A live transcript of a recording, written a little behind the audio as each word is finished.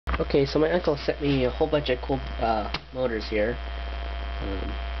Okay, so my uncle sent me a whole bunch of cool motors here.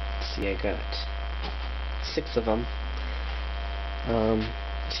 Let's see, I got 6 of them. So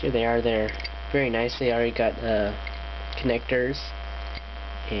here they are. They're very nice. They already got connectors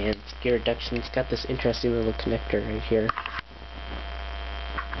and gear reduction. It's got this interesting little connector right here.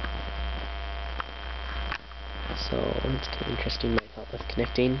 So it's kind of interesting. Might help with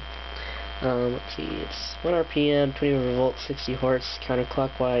connecting. Let's see, it's 1 RPM, 20 volts, 60 hertz,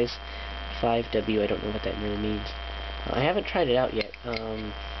 counterclockwise, 5W. I don't know what that really means. I haven't tried it out yet.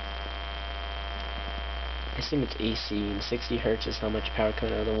 I assume it's AC, and 60 hertz is how much power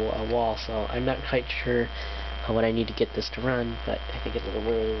coming out of the wall, so I'm not quite sure what I need to get this to run, but I think it will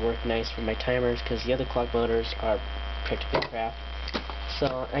really work nice for my timers, because the other clock motors are practically crap.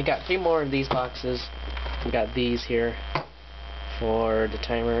 So I got 3 more of these boxes. We got these here for the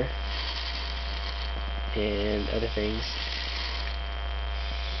timer and other things.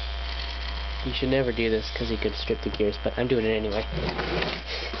 You should never do this because you could strip the gears, but I'm doing it anyway.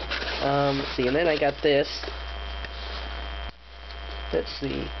 Let's see, and then I got this. Let's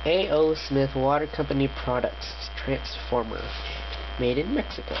see, A.O. Smith Water Company Products Transformer, made in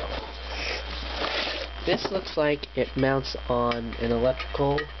Mexico. This looks like it mounts on an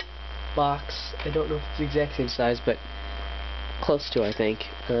electrical box. I don't know if it's the exact same size, but close to, I think.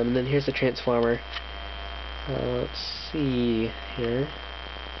 And then here's the transformer. Let's see here.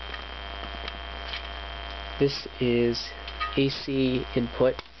 This is AC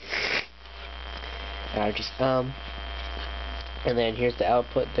input. And then here's the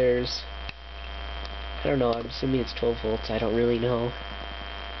output. There's, I don't know, I'm assuming it's 12 volts. I don't really know.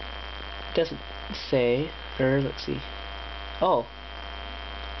 It doesn't say. Or let's see. Oh.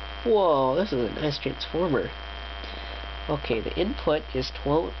 Whoa, this is a nice transformer. Okay, the input is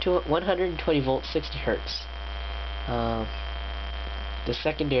 120 volts, 60 hertz. The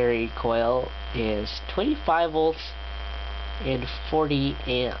secondary coil is 25 volts and 40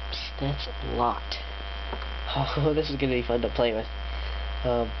 amps. That's a lot. Oh, this is going to be fun to play with.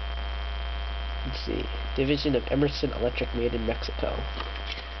 Let's see. Division of Emerson Electric, made in Mexico.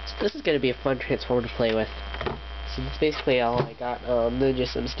 So this is going to be a fun transformer to play with. So that's basically all I got. Then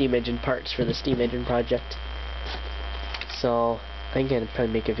just some steam engine parts for the steam engine project. So I'm going to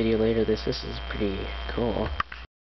probably make a video later. This is pretty cool.